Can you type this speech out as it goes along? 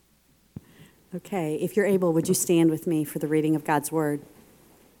Okay, if you're able, would you stand with me for the reading of God's Word?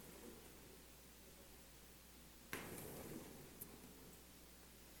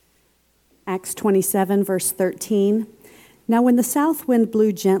 Acts 27, verse 13. Now when the south wind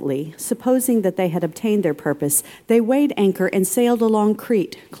blew gently, supposing that they had obtained their purpose, they weighed anchor and sailed along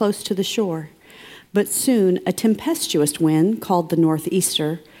Crete, close to the shore. But soon a tempestuous wind, called the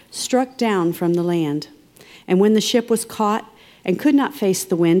northeaster, struck down from the land. And when the ship was caught and could not face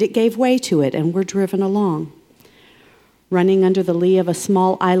the wind, it gave way to it and were driven along. Running under the lee of a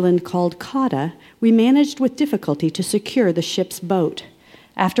small island called Cauda, we managed with difficulty to secure the ship's boat.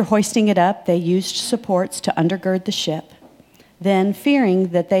 After hoisting it up, they used supports to undergird the ship. Then, fearing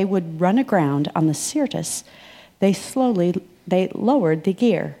that they would run aground on the Syrtis, they lowered the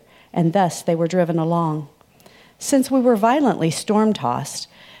gear, and thus they were driven along. Since we were violently storm-tossed,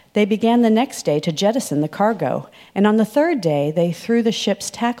 they began the next day to jettison the cargo, and on the third day they threw the ship's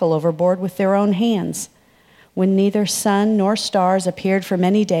tackle overboard with their own hands. When neither sun nor stars appeared for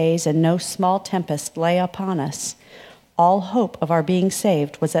many days and no small tempest lay upon us, all hope of our being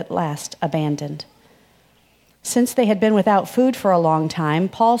saved was at last abandoned. Since they had been without food for a long time,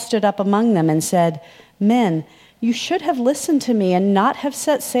 Paul stood up among them and said, "Men, you should have listened to me and not have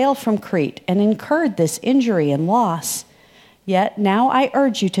set sail from Crete and incurred this injury and loss. Yet now I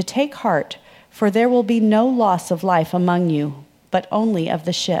urge you to take heart, for there will be no loss of life among you, but only of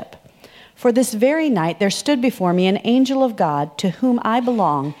the ship. For this very night there stood before me an angel of God, to whom I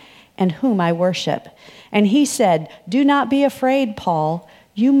belong and whom I worship. And he said, 'Do not be afraid, Paul.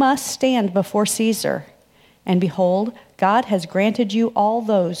 You must stand before Caesar. And behold, God has granted you all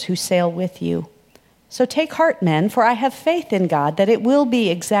those who sail with you. So take heart, men, for I have faith in God that it will be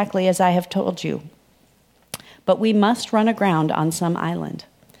exactly as I have told you. But we must run aground on some island.'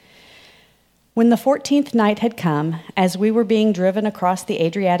 When the 14th night had come, as we were being driven across the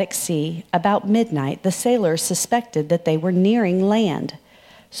Adriatic Sea, about midnight the sailors suspected that they were nearing land.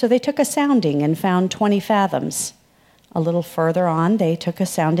 So they took a sounding and found 20 fathoms. A little further on, they took a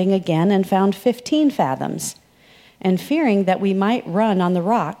sounding again and found 15 fathoms. And fearing that we might run on the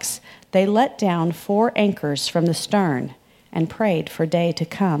rocks, they let down 4 anchors from the stern and prayed for day to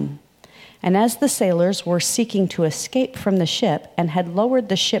come. And as the sailors were seeking to escape from the ship and had lowered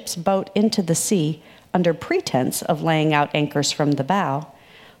the ship's boat into the sea under pretense of laying out anchors from the bow,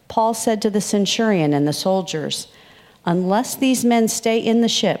 Paul said to the centurion and the soldiers, 'Unless these men stay in the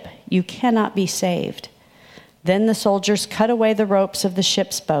ship, you cannot be saved.' Then the soldiers cut away the ropes of the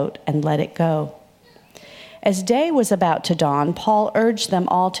ship's boat and let it go. As day was about to dawn, Paul urged them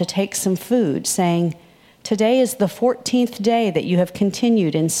all to take some food, saying, 'Today is the 14th day that you have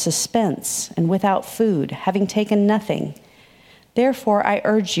continued in suspense and without food, having taken nothing. Therefore I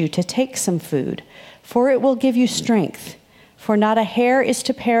urge you to take some food, for it will give you strength. For not a hair is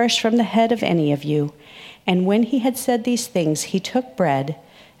to perish from the head of any of you.' And when he had said these things, he took bread,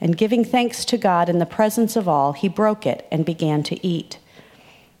 and giving thanks to God in the presence of all, he broke it and began to eat.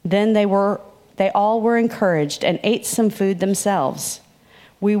 Then they all were encouraged and ate some food themselves.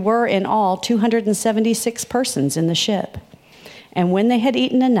 We were in all 276 persons in the ship. And when they had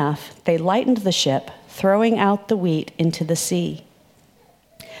eaten enough, they lightened the ship, throwing out the wheat into the sea.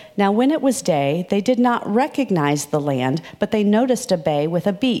 Now when it was day, they did not recognize the land, but they noticed a bay with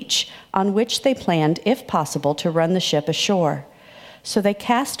a beach, on which they planned, if possible, to run the ship ashore. So they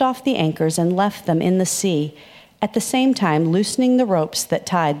cast off the anchors and left them in the sea, at the same time loosening the ropes that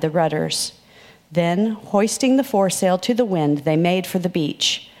tied the rudders. Then, hoisting the foresail to the wind, they made for the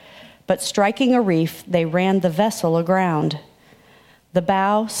beach. But striking a reef, they ran the vessel aground. The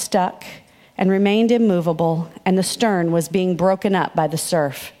bow stuck and remained immovable, and the stern was being broken up by the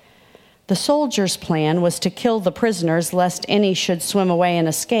surf. The soldiers' plan was to kill the prisoners, lest any should swim away and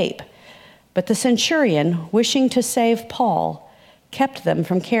escape. But the centurion, wishing to save Paul, kept them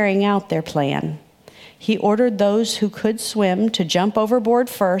from carrying out their plan. He ordered those who could swim to jump overboard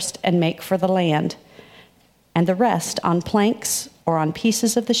first and make for the land, and the rest on planks or on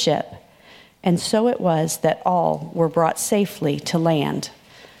pieces of the ship. And so it was that all were brought safely to land.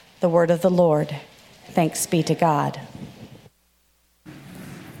 The word of the Lord. Thanks be to God.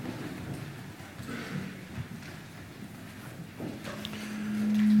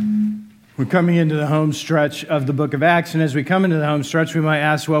 We're coming into the home stretch of the book of Acts, and as we come into the home stretch, we might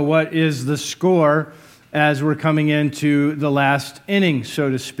ask, well, what is the score as we're coming into the last inning, so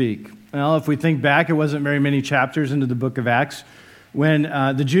to speak? Well, if we think back, it wasn't very many chapters into the book of Acts when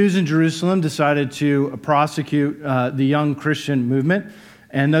the Jews in Jerusalem decided to prosecute the young Christian movement,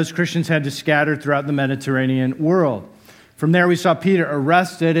 and those Christians had to scatter throughout the Mediterranean world. From there, we saw Peter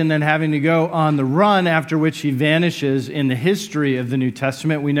arrested and then having to go on the run, after which he vanishes in the history of the New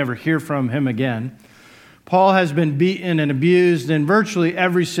Testament. We never hear from him again. Paul has been beaten and abused in virtually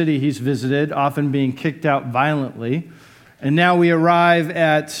every city he's visited, often being kicked out violently. And now we arrive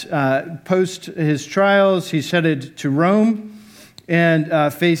at post his trials. He's headed to Rome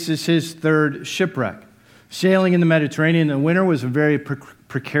and faces his third shipwreck. Sailing in the Mediterranean in the winter was a very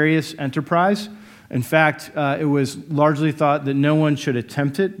precarious enterprise. In fact, it was largely thought that no one should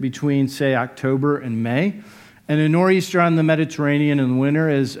attempt it between, say, October and May. And a nor'easter on the Mediterranean in the winter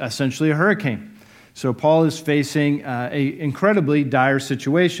is essentially a hurricane. So Paul is facing an incredibly dire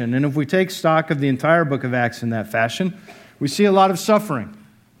situation. And if we take stock of the entire book of Acts in that fashion, we see a lot of suffering.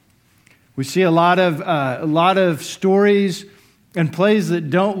 We see a lot of stories and plays that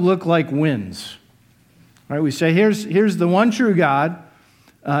don't look like wins. Right? We say, here's the one true God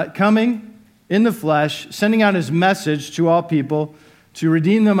coming in the flesh, sending out his message to all people to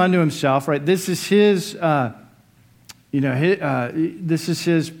redeem them unto himself. Right? This is his, this is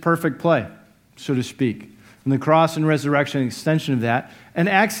his perfect play, so to speak. And the cross and resurrection, an extension of that. And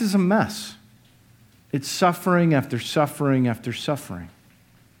Acts is a mess. It's suffering after suffering after suffering.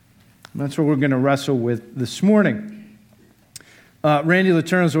 And that's what we're going to wrestle with this morning. Randy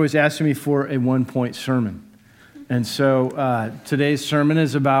Letourneau is always asking me for a one-point sermon. And so today's sermon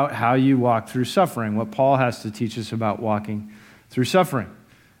is about how you walk through suffering, what Paul has to teach us about walking through suffering.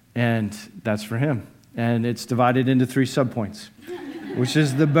 And that's for him. And it's divided into 3 subpoints, which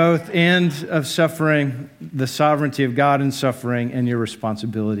is the both and of suffering, the sovereignty of God in suffering, and your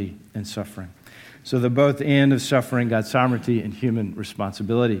responsibility in suffering. So the both and of suffering, God's sovereignty, and human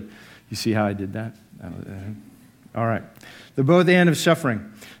responsibility. You see how I did that? All right. The both and of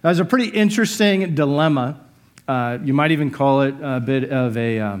suffering. That was a pretty interesting dilemma. You might even call it a bit of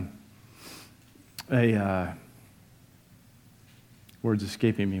a words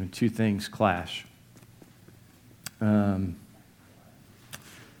escaping me when 2 things clash.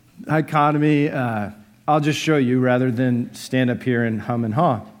 Dichotomy. I'll just show you rather than stand up here and hum and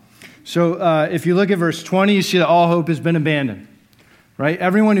haw. So if you look at verse 20, you see that all hope has been abandoned. Right?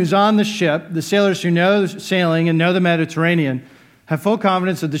 Everyone who's on the ship, the sailors who know sailing and know the Mediterranean, have full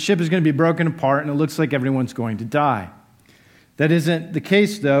confidence that the ship is going to be broken apart and it looks like everyone's going to die. That isn't the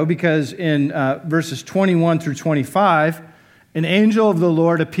case, though, because in verses 21 through 25, an angel of the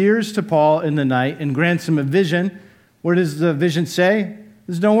Lord appears to Paul in the night and grants him a vision. What does the vision say? It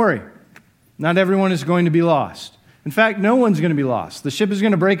says, don't worry. Not everyone is going to be lost. In fact, no one's going to be lost. The ship is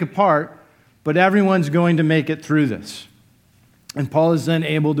going to break apart, but everyone's going to make it through this. And Paul is then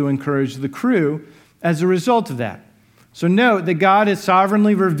able to encourage the crew as a result of that. So note that God has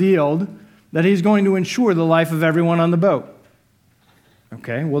sovereignly revealed that he's going to ensure the life of everyone on the boat.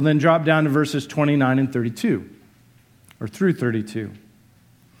 Okay, we'll then drop down to verses 29 and 32, or through 32.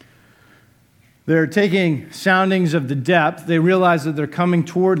 They're taking soundings of the depth. They realize that they're coming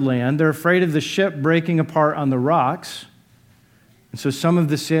toward land. They're afraid of the ship breaking apart on the rocks. And so some of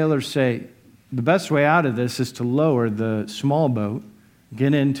the sailors say, the best way out of this is to lower the small boat,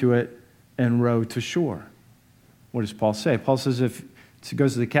 get into it, and row to shore. What does Paul say? Paul says, he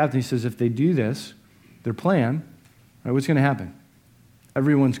goes to the captain, he says, if they do this, their plan, right, what's going to happen?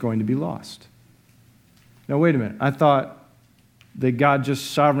 Everyone's going to be lost. Now, wait a minute. I thought that God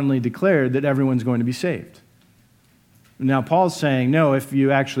just sovereignly declared that everyone's going to be saved. Now, Paul's saying, no, if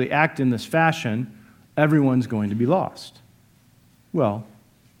you actually act in this fashion, everyone's going to be lost. Well,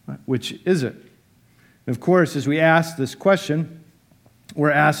 which is it? And of course, as we ask this question,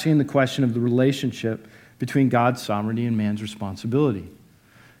 we're asking the question of the relationship between God's sovereignty and man's responsibility.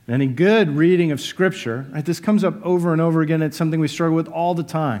 And any good reading of Scripture, right, this comes up over and over again. It's something we struggle with all the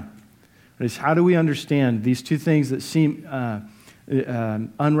time. Is how do we understand these 2 things that seem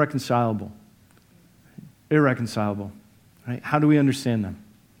irreconcilable? Right? How do we understand them?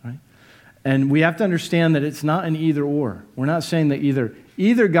 Right? And we have to understand that it's not an either or. We're not saying that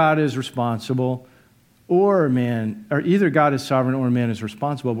either God is responsible or either God is sovereign or man is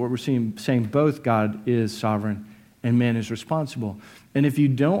responsible. But we're saying both God is sovereign and man is responsible. And if you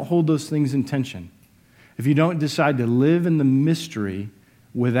don't hold those things in tension, if you don't decide to live in the mystery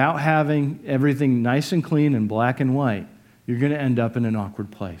without having everything nice and clean and black and white, you're going to end up in an awkward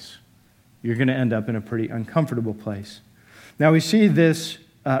place. You're going to end up in a pretty uncomfortable place. Now, we see this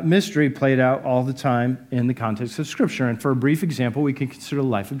mystery played out all the time in the context of Scripture. And for a brief example, we can consider the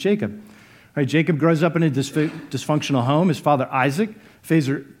life of Jacob. Right, Jacob grows up in a dysfunctional home. His father Isaac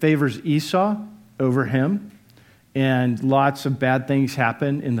favors Esau over him. And lots of bad things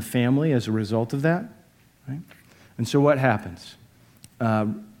happen in the family as a result of that. Right? And so what happens?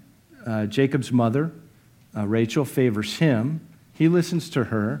 Jacob's mother Rachel favors him. He listens to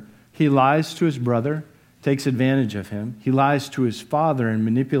her. He lies to his brother, takes advantage of him. He lies to his father and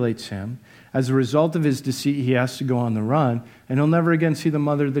manipulates him. As a result of his deceit, he has to go on the run, and he'll never again see the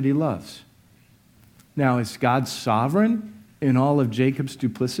mother that he loves. Now, is God sovereign in all of Jacob's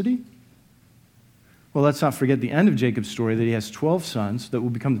duplicity? Well, let's not forget the end of Jacob's story, that he has 12 sons that will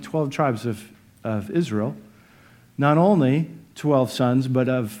become the 12 tribes of Israel. Not only 12 sons, but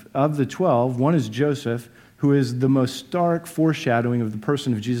of the 12, one is Joseph, who is the most stark foreshadowing of the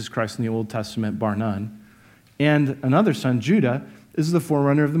person of Jesus Christ in the Old Testament, bar none. And another son, Judah, is the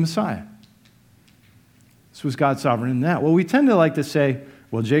forerunner of the Messiah. So was God sovereign in that? Well, we tend to like to say,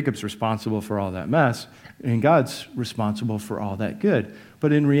 well, Jacob's responsible for all that mess, and God's responsible for all that good.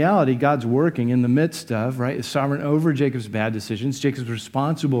 But in reality, God's working in the midst of, right, is sovereign over Jacob's bad decisions. Jacob's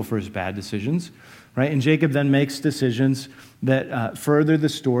responsible for his bad decisions, right? And Jacob then makes decisions that further the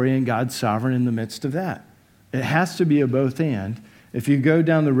story, and God's sovereign in the midst of that. It has to be a both and. If you go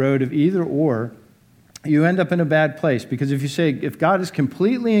down the road of either or, you end up in a bad place. Because if you say, if God is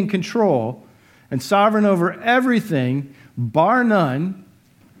completely in control and sovereign over everything, bar none,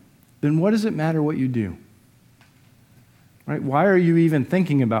 then what does it matter what you do? Right? Why are you even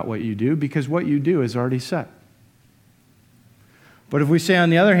thinking about what you do? Because what you do is already set. But if we say, on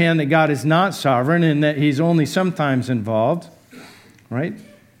the other hand, that God is not sovereign and that he's only sometimes involved, right?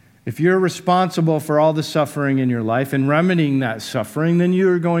 If you're responsible for all the suffering in your life and remedying that suffering, then you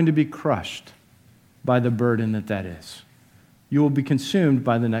are going to be crushed by the burden that is. You will be consumed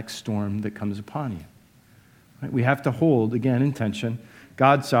by the next storm that comes upon you. Right? We have to hold, again, in tension,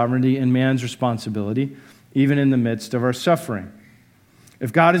 God's sovereignty and man's responsibility, even in the midst of our suffering.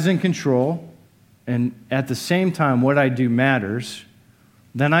 If God is in control, and at the same time what I do matters,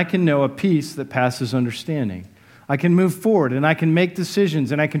 then I can know a peace that passes understanding. I can move forward, and I can make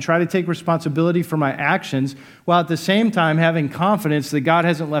decisions, and I can try to take responsibility for my actions, while at the same time having confidence that God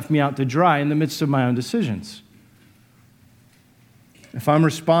hasn't left me out to dry in the midst of my own decisions. If I'm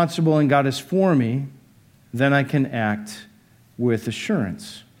responsible and God is for me, then I can act with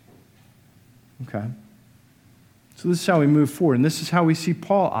assurance. Okay? So this is how we move forward, and this is how we see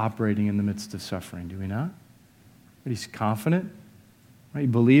Paul operating in the midst of suffering, do we not? He's confident. Right? He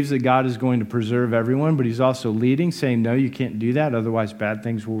believes that God is going to preserve everyone, but he's also leading, saying, no, you can't do that, otherwise bad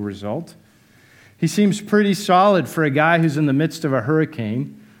things will result. He seems pretty solid for a guy who's in the midst of a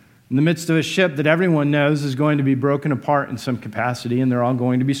hurricane, in the midst of a ship that everyone knows is going to be broken apart in some capacity, and they're all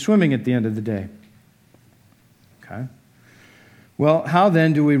going to be swimming at the end of the day. Okay? Well, how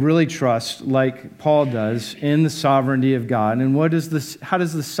then do we really trust, like Paul does, in the sovereignty of God? And how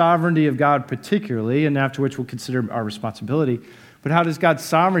does the sovereignty of God particularly, and after which we'll consider our responsibility, but how does God's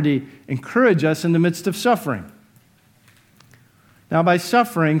sovereignty encourage us in the midst of suffering? Now, by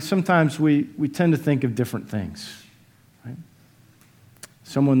suffering, sometimes we tend to think of different things. Right?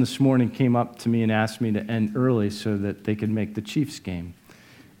 Someone this morning came up to me and asked me to end early so that they could make the Chiefs game.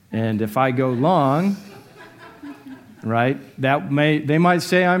 And if I go long, right, they might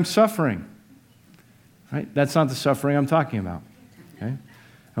say I'm suffering. Right? That's not the suffering I'm talking about. Okay? And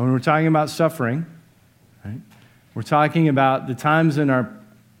when we're talking about suffering, right, we're talking about the times in our...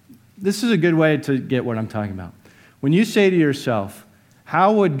 This is a good way to get what I'm talking about. When you say to yourself,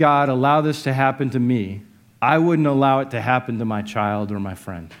 how would God allow this to happen to me? I wouldn't allow it to happen to my child or my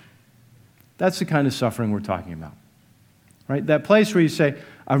friend. That's the kind of suffering we're talking about. Right? That place where you say,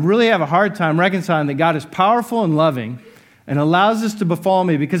 I really have a hard time reconciling that God is powerful and loving and allows this to befall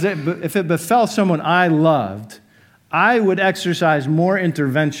me because if it befell someone I loved, I would exercise more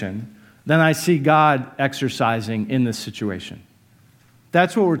intervention than I see God exercising in this situation.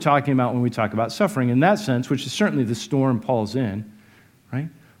 That's what we're talking about when we talk about suffering. In that sense, which is certainly the storm Paul's in, right?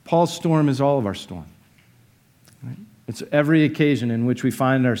 Paul's storm is all of our storm. Right? It's every occasion in which we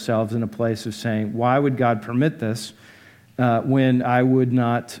find ourselves in a place of saying, why would God permit this when I would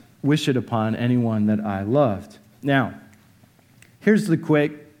not wish it upon anyone that I loved? Now, here's the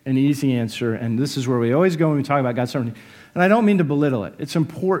quick and easy answer, and this is where we always go when we talk about God's sovereignty. And I don't mean to belittle it. It's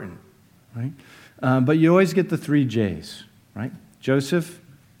important. Right? But you always get the 3 J's, right? Joseph,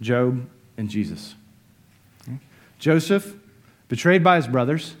 Job, and Jesus. Okay? Joseph, betrayed by his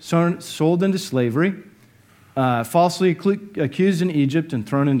brothers, sold into slavery, falsely accused in Egypt and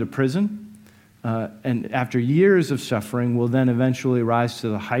thrown into prison, and after years of suffering will then eventually rise to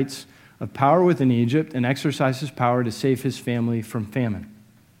the heights of power within Egypt and exercise his power to save his family from famine.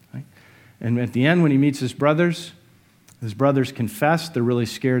 Right? And at the end, when he meets his brothers confess. They're really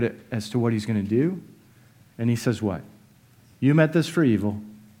scared as to what he's going to do. And he says what? You meant this for evil,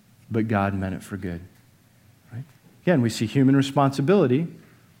 but God meant it for good. Right? Again, we see human responsibility,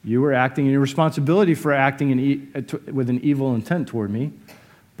 You were acting in your responsibility for acting with an evil intent toward me,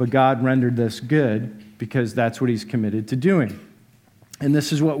 but God rendered this good because that's what he's committed to doing. And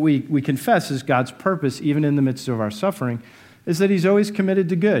this is what we confess is God's purpose, even in the midst of our suffering, is that he's always committed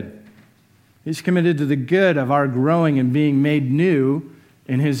to good. He's committed to the good of our growing and being made new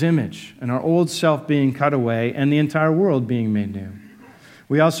in his image, and our old self being cut away, and the entire world being made new.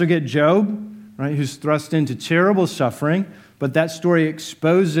 We also get Job, right, who's thrust into terrible suffering, but that story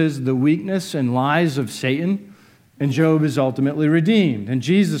exposes the weakness and lies of Satan, and Job is ultimately redeemed. And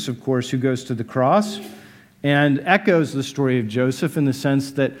Jesus, of course, who goes to the cross and echoes the story of Joseph in the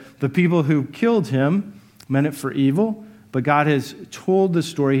sense that the people who killed him meant it for evil, but God has told the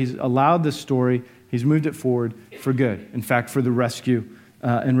story, he's allowed the story, he's moved it forward for good. In fact, for the rescue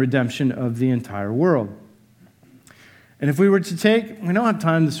and redemption of the entire world. And if we were to take, we don't have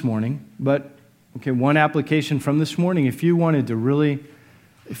time this morning, but one application from this morning, if you wanted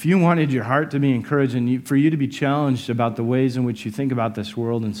your heart to be encouraged and for you to be challenged about the ways in which you think about this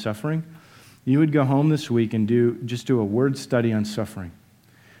world and suffering, you would go home this week and just do a word study on suffering.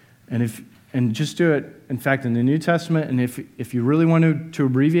 And just do it, in fact, in the New Testament, and if you really want to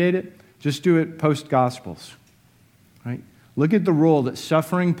abbreviate it, just do it post-Gospels, right? Look at the role that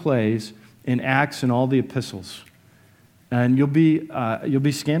suffering plays in Acts and all the epistles, and you'll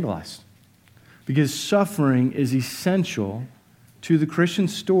be scandalized. Because suffering is essential to the Christian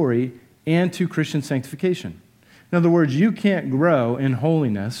story and to Christian sanctification. In other words, you can't grow in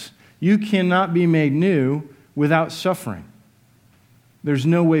holiness. You cannot be made new without suffering. There's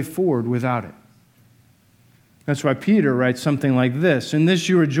no way forward without it. That's why Peter writes something like this. In this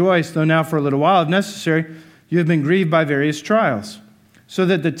you rejoice, though now for a little while, if necessary, you have been grieved by various trials, so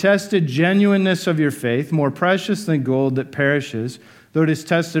that the tested genuineness of your faith, more precious than gold that perishes, though it is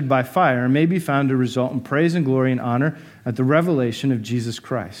tested by fire, may be found to result in praise and glory and honor at the revelation of Jesus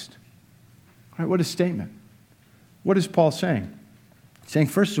Christ. All right, what a statement. What is Paul saying? He's saying,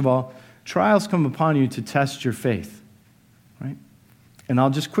 first of all, trials come upon you to test your faith. Right? And I'll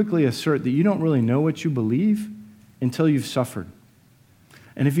just quickly assert that you don't really know what you believe until you've suffered.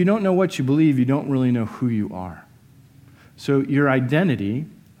 And if you don't know what you believe, you don't really know who you are. So your identity,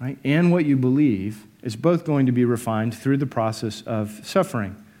 right, and what you believe is both going to be refined through the process of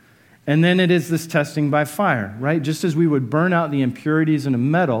suffering. And then it is this testing by fire, right? Just as we would burn out the impurities in a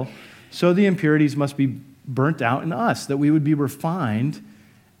metal, so the impurities must be burnt out in us, that we would be refined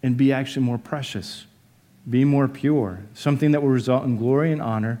and be actually more precious, be more pure, something that will result in glory and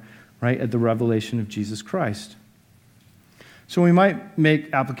honor, right, at the revelation of Jesus Christ. So we might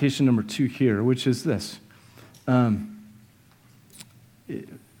make application number 2 here, which is this.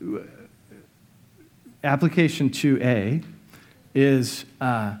 Application 2A is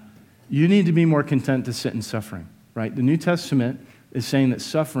you need to be more content to sit in suffering, right? The New Testament is saying that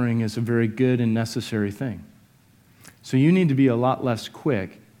suffering is a very good and necessary thing. So you need to be a lot less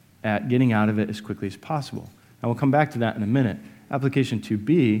quick at getting out of it as quickly as possible. And we'll come back to that in a minute. Application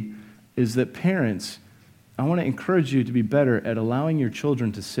 2B is that parents, I want to encourage you to be better at allowing your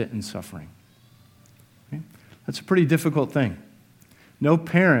children to sit in suffering. Okay? That's a pretty difficult thing. No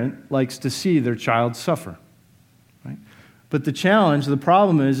parent likes to see their child suffer. Right? But the challenge, the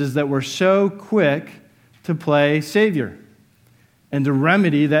problem is that we're so quick to play Savior and to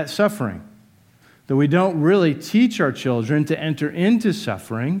remedy that suffering that we don't really teach our children to enter into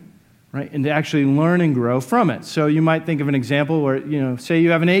suffering, right, and to actually learn and grow from it. So you might think of an example where, say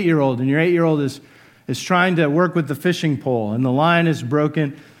you have an 8-year-old, and your 8-year-old is trying to work with the fishing pole, and the line is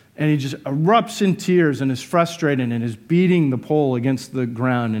broken, and he just erupts in tears and is frustrated and is beating the pole against the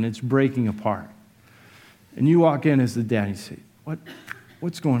ground, and it's breaking apart. And you walk in as the dad, and you say,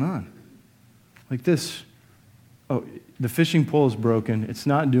 what's going on? Like this, oh, the fishing pole is broken. It's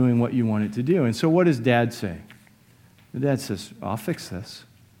not doing what you want it to do. And so what does dad say? The dad says, I'll fix this.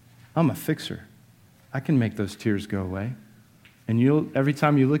 I'm a fixer. I can make those tears go away. And every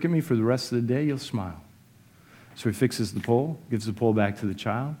time you look at me for the rest of the day, you'll smile. So he fixes the pole, gives the pole back to the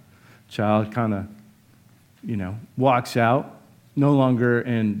child. Child kind of, walks out, no longer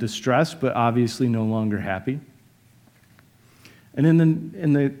in distress, but obviously no longer happy. And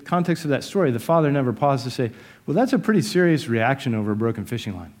in the context of that story, the father never paused to say, well, that's a pretty serious reaction over a broken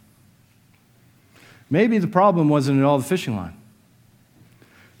fishing line. Maybe the problem wasn't at all the fishing line.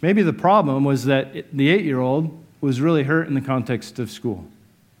 Maybe the problem was that the 8-year-old was really hurt in the context of school.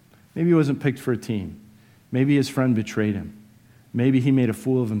 Maybe he wasn't picked for a team. Maybe his friend betrayed him. Maybe he made a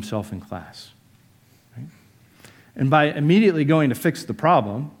fool of himself in class. Right? And by immediately going to fix the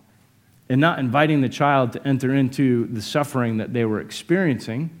problem and not inviting the child to enter into the suffering that they were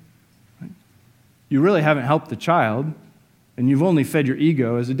experiencing, right, you really haven't helped the child and you've only fed your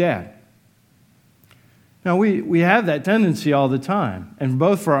ego as a dad. Now, we have that tendency all the time, and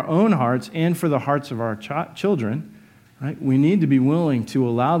both for our own hearts and for the hearts of our children, right? We need to be willing to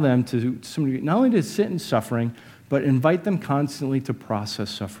allow them to some degree, not only to sit in suffering, but invite them constantly to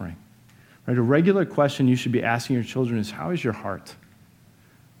process suffering. Right? A regular question you should be asking your children is, how is your heart?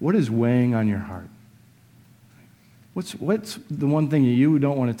 What is weighing on your heart? What's the one thing that you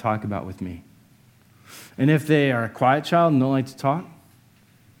don't want to talk about with me? And if they are a quiet child and don't like to talk,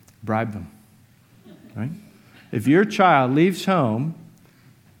 bribe them. Right? If your child leaves home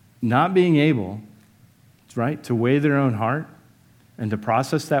not being able, right, to weigh their own heart and to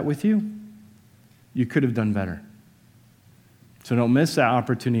process that with you, you could have done better. So don't miss that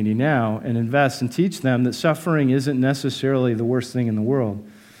opportunity now, and invest and teach them that suffering isn't necessarily the worst thing in the world.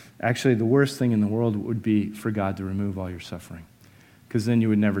 Actually, the worst thing in the world would be for God to remove all your suffering, because then you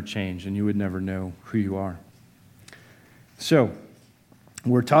would never change and you would never know who you are. So,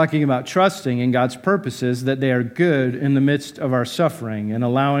 we're talking about trusting in God's purposes, that they are good in the midst of our suffering, and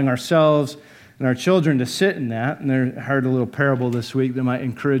allowing ourselves and our children to sit in that. And I heard a little parable this week that might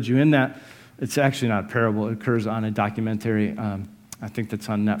encourage you in that. It's actually not a parable. It occurs on a documentary, I think that's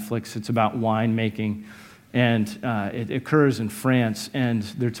on Netflix. It's about winemaking, and it occurs in France. And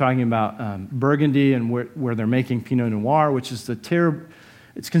they're talking about Burgundy and where they're making Pinot Noir, which is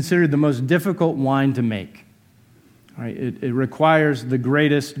it's considered the most difficult wine to make. Right? It requires the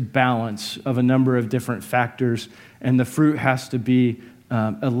greatest balance of a number of different factors, and the fruit has to be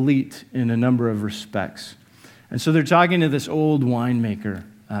elite in a number of respects. And so they're talking to this old winemaker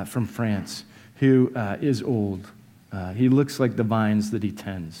from France who is old. He looks like the vines that he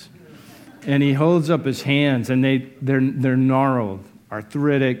tends. And he holds up his hands, and they're gnarled,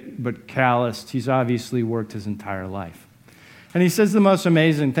 arthritic, but calloused. He's obviously worked his entire life. And he says the most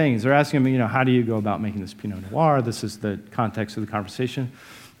amazing things. They're asking him, how do you go about making this Pinot Noir? This is the context of the conversation.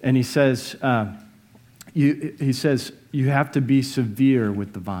 And he says, you have to be severe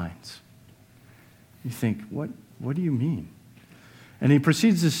with the vines. You think, what do you mean? And he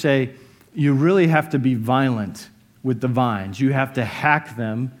proceeds to say, you really have to be violent with the vines. You have to hack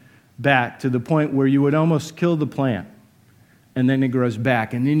them back to the point where you would almost kill the plant. And then it grows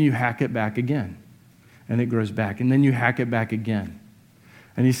back, and then you hack it back again. And it grows back, and then you hack it back again.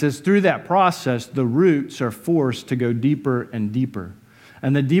 And he says, through that process, the roots are forced to go deeper and deeper.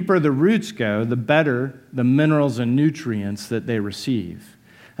 And the deeper the roots go, the better the minerals and nutrients that they receive.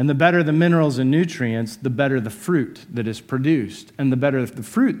 And the better the minerals and nutrients, the better the fruit that is produced. And the better the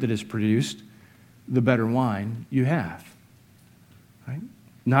fruit that is produced, the better wine you have. Right?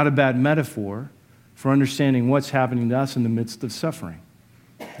 Not a bad metaphor for understanding what's happening to us in the midst of suffering.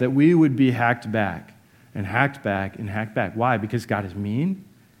 That we would be hacked back. And hacked back and hacked back. Why? Because God is mean?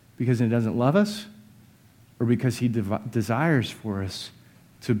 Because he doesn't love us? Or because he desires for us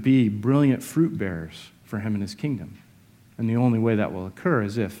to be brilliant fruit bearers for him and his kingdom? And the only way that will occur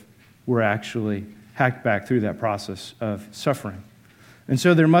is if we're actually hacked back through that process of suffering. And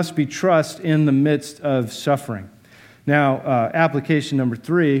so there must be trust in the midst of suffering. Now, application number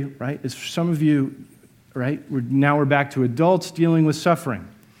 3, right, is for some of you, right, we're back to adults dealing with suffering.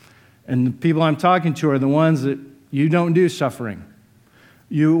 And the people I'm talking to are the ones that you don't do suffering.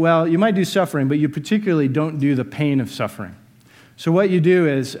 You might do suffering, but you particularly don't do the pain of suffering. So what you do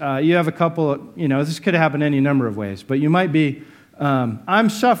is you have a couple of, this could happen any number of ways, but you might be, I'm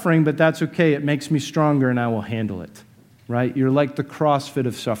suffering, but that's okay. It makes me stronger and I will handle it, right? You're like the CrossFit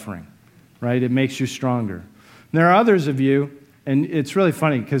of suffering, right? It makes you stronger. And there are others of you, and it's really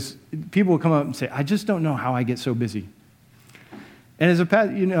funny because people will come up and say, I just don't know how I get so busy. And as a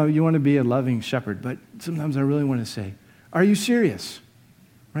pet, you want to be a loving shepherd, but sometimes I really want to say, are you serious?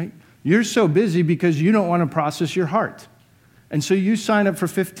 Right? You're so busy because you don't want to process your heart. And so you sign up for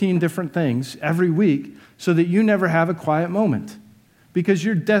 15 different things every week so that you never have a quiet moment because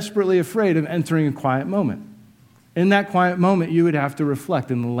you're desperately afraid of entering a quiet moment. In that quiet moment, you would have to reflect,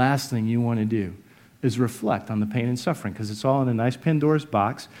 and the last thing you want to do is reflect on the pain and suffering because it's all in a nice Pandora's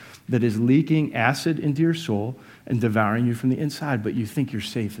box that is leaking acid into your soul and devouring you from the inside, but you think you're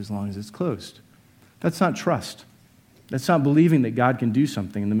safe as long as it's closed. That's not trust. That's not believing that God can do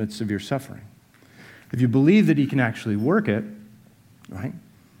something in the midst of your suffering. If you believe that he can actually work it, right,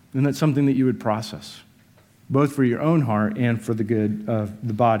 then that's something that you would process, both for your own heart and for the good of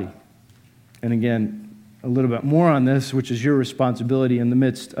the body. And again, a little bit more on this, which is your responsibility in the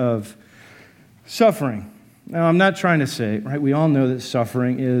midst of suffering. Now, I'm not trying to say, right, we all know that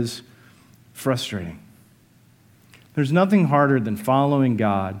suffering is frustrating. There's nothing harder than following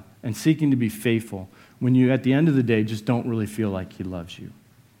God and seeking to be faithful when you, at the end of the day, just don't really feel like he loves you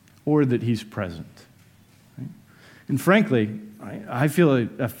or that he's present. Right? And frankly, I feel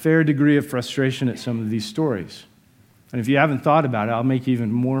a fair degree of frustration at some of these stories. And if you haven't thought about it, I'll make you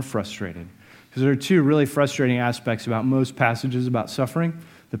even more frustrated. Because there are two really frustrating aspects about most passages about suffering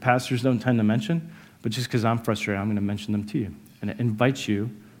that pastors don't tend to mention. But just because I'm frustrated, I'm going to mention them to you. And it invites you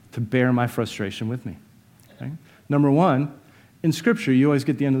to bear my frustration with me. Okay? Number one, in Scripture, you always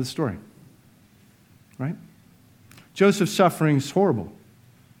get the end of the story. Right? Joseph's suffering is horrible.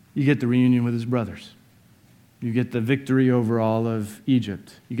 You get the reunion with his brothers. You get the victory over all of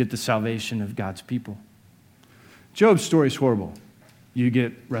Egypt. You get the salvation of God's people. Job's story is horrible. You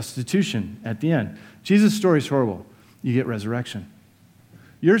get restitution at the end. Jesus' story is horrible. You get resurrection.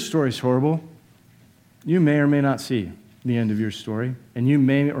 Your story is horrible. You may or may not see the end of your story, and you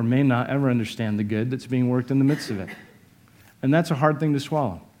may or may not ever understand the good that's being worked in the midst of it. And that's a hard thing to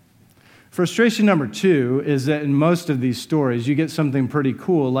swallow. Frustration number two is that in most of these stories, you get something pretty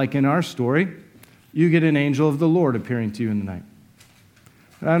cool, like in our story, you get an angel of the Lord appearing to you in the night.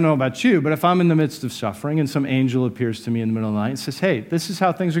 I don't know about you, but if I'm in the midst of suffering and some angel appears to me in the middle of the night and says, hey, this is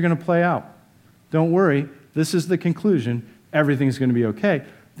how things are going to play out. Don't worry, this is the conclusion. Everything's going to be okay.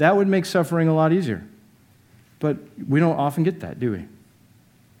 That would make suffering a lot easier. But we don't often get that, do we?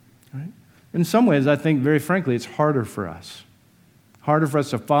 Right? In some ways, I think, very frankly, it's harder for us. Harder for us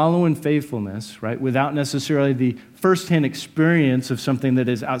to follow in faithfulness, right, without necessarily the firsthand experience of something that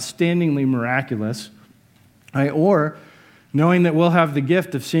is outstandingly miraculous, right, or knowing that we'll have the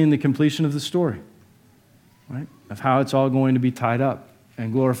gift of seeing the completion of the story, right, of how it's all going to be tied up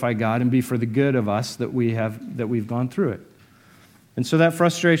and glorify God and be for the good of us that we've gone through it. And so that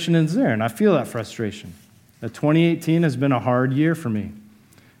frustration is there, and I feel that frustration. 2018 has been a hard year for me.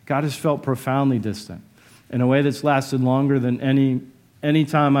 God has felt profoundly distant in a way that's lasted longer than any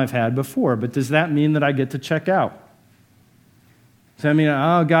time I've had before. But does that mean that I get to check out? Does that mean,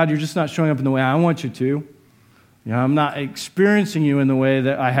 oh, God, you're just not showing up in the way I want you to? You know, I'm not experiencing you in the way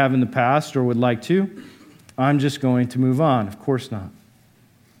that I have in the past or would like to. I'm just going to move on. Of course not.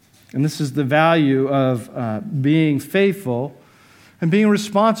 And this is the value of being faithful and being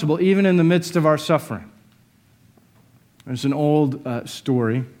responsible even in the midst of our suffering. There's an old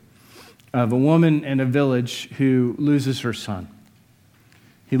story of a woman in a village who loses her son.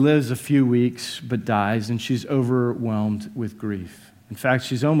 He lives a few weeks but dies, and she's overwhelmed with grief. In fact,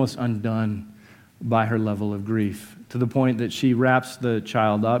 she's almost undone by her level of grief, to the point that she wraps the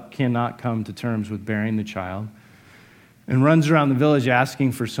child up, cannot come to terms with bearing the child, and runs around the village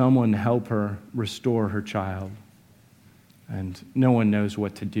asking for someone to help her restore her child. And no one knows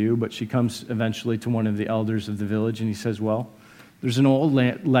what to do, but she comes eventually to one of the elders of the village, and he says, well, there's an old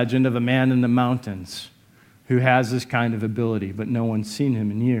legend of a man in the mountains who has this kind of ability, but no one's seen him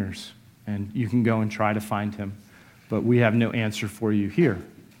in years. And you can go and try to find him, but we have no answer for you here.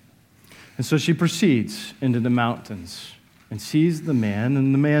 And so she proceeds into the mountains and sees the man,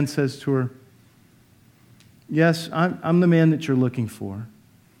 and the man says to her, yes, I'm the man that you're looking for,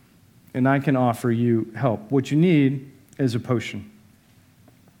 and I can offer you help. What you need is a potion.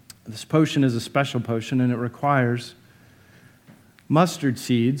 This potion is a special potion, and it requires mustard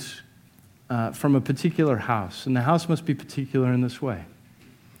seeds from a particular house. And the house must be particular in this way.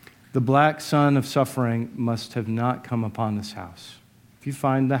 The black sun of suffering must have not come upon this house. If you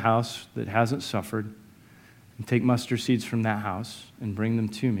find the house that hasn't suffered, and take mustard seeds from that house and bring them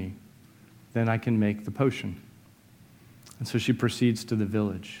to me, then I can make the potion. And so she proceeds to the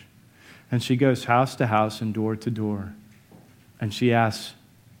village. And she goes house to house and door to door. And she asks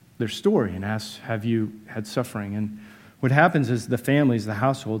their story and asks, have you had suffering? And what happens is the families, the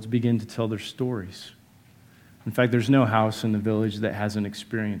households, begin to tell their stories. In fact, there's no house in the village that hasn't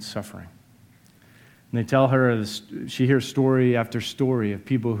experienced suffering. And they tell her, she hears story after story of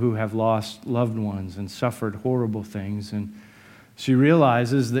people who have lost loved ones and suffered horrible things. And she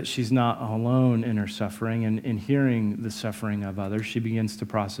realizes that she's not alone in her suffering. And in hearing the suffering of others, she begins to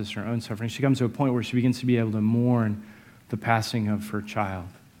process her own suffering. She comes to a point where she begins to be able to mourn the passing of her child.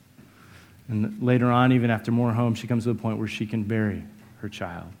 And later on, even after more home, she comes to the point where she can bury her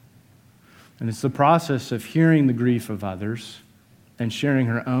child. And it's the process of hearing the grief of others and sharing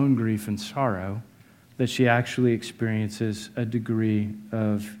her own grief and sorrow that she actually experiences a degree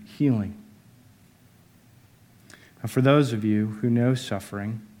of healing. Now, for those of you who know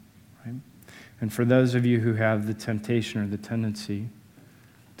suffering, right, and for those of you who have the temptation or the tendency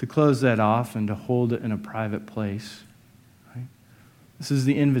to close that off and to hold it in a private place, right, this is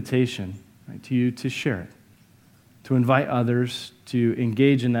the invitation, right, to you to share it, to invite others to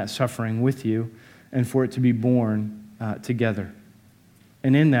engage in that suffering with you and for it to be borne together.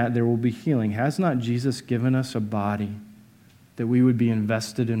 And in that, there will be healing. Has not Jesus given us a body that we would be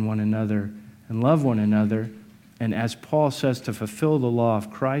invested in one another and love one another And as Paul says, to fulfill the law of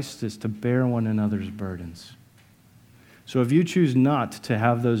Christ is to bear one another's burdens. So if you choose not to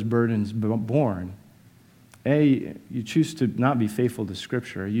have those burdens borne, you choose to not be faithful to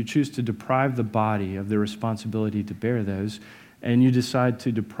Scripture. You choose to deprive the body of the responsibility to bear those, and you decide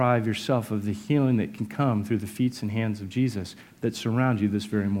to deprive yourself of the healing that can come through the feet and hands of Jesus that surround you this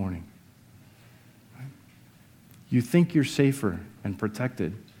very morning. You think you're safer and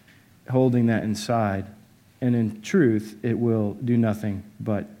protected holding that inside, and in truth, it will do nothing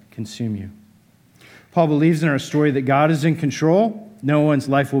but consume you. Paul believes in our story that God is in control. No one's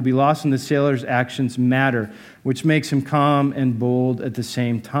life will be lost, and the sailor's actions matter, which makes him calm and bold at the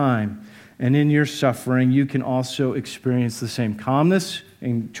same time. And in your suffering, you can also experience the same calmness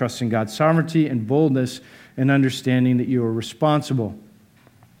and trust in God's sovereignty and boldness and understanding that you are responsible.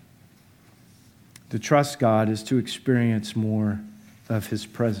 To trust God is to experience more of His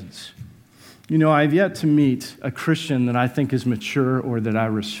presence. You know, I've yet to meet a Christian that I think is mature or that I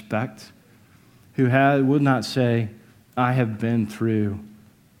respect who would not say, I have been through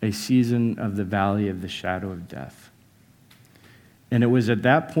a season of the valley of the shadow of death. And it was at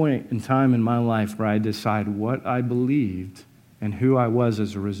that point in time in my life where I decided what I believed and who I was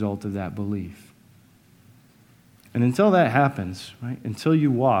as a result of that belief. And until that happens, right, until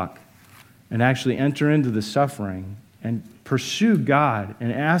you walk and actually enter into the suffering and pursue God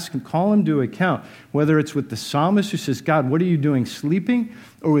and ask and call Him to account, whether it's with the psalmist who says, God, what are you doing sleeping?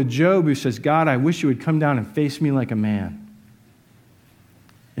 Or with Job who says, God, I wish you would come down and face me like a man.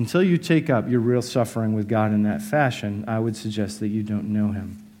 Until you take up your real suffering with God in that fashion, I would suggest that you don't know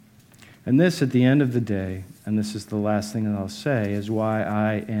Him. And this, at the end of the day, and this is the last thing that I'll say, is why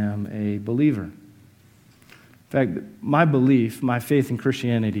I am a believer. In fact, my belief, my faith in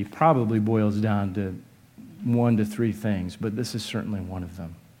Christianity probably boils down to 1 to 3 things, but this is certainly one of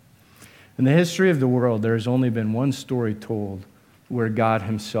them. In the history of the world, there has only been one story told where God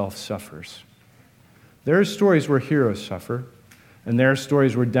Himself suffers. There are stories where heroes suffer, and there are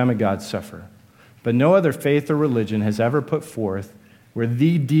stories where demigods suffer, but no other faith or religion has ever put forth where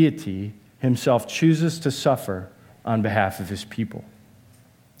the deity Himself chooses to suffer on behalf of His people.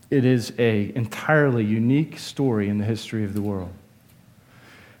 It is an entirely unique story in the history of the world.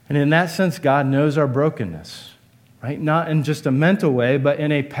 And in that sense, God knows our brokenness, right? Not in just a mental way, but in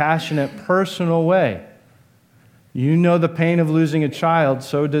a passionate, personal way. You know the pain of losing a child,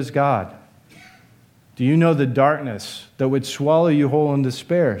 so does God. Do you know the darkness that would swallow you whole in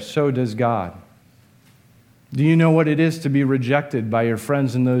despair? So does God. Do you know what it is to be rejected by your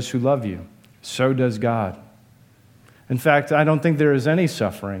friends and those who love you? So does God. In fact, I don't think there is any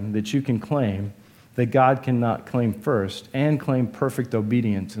suffering that you can claim that God cannot claim first and claim perfect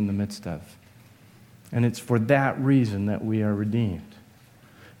obedience in the midst of. And it's for that reason that we are redeemed.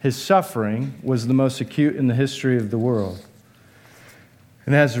 His suffering was the most acute in the history of the world.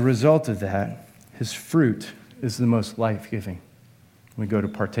 And as a result of that, His fruit is the most life-giving. We go to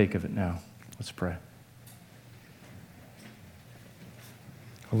partake of it now. Let's pray.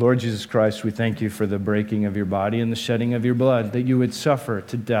 Lord Jesus Christ, we thank You for the breaking of Your body and the shedding of Your blood, that You would suffer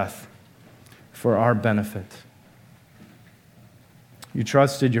to death for our benefit. You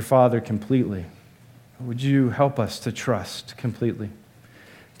trusted Your Father completely. Would You help us to trust completely?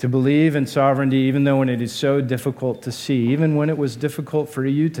 To believe in sovereignty, even though when it is so difficult to see, even when it was difficult for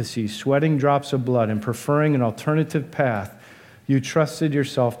You to see, sweating drops of blood and preferring an alternative path, You trusted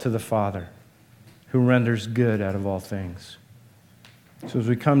Yourself to the Father, who renders good out of all things. So as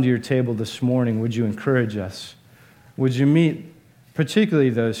we come to Your table this morning, would You encourage us? Would You meet particularly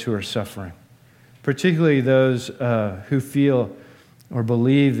those who are suffering, particularly those who feel or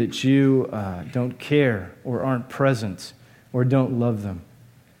believe that You don't care or aren't present or don't love them?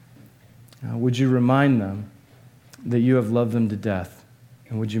 Would You remind them that You have loved them to death?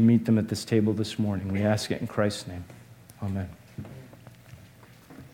 And would You meet them at this table this morning? We ask it in Christ's name. Amen.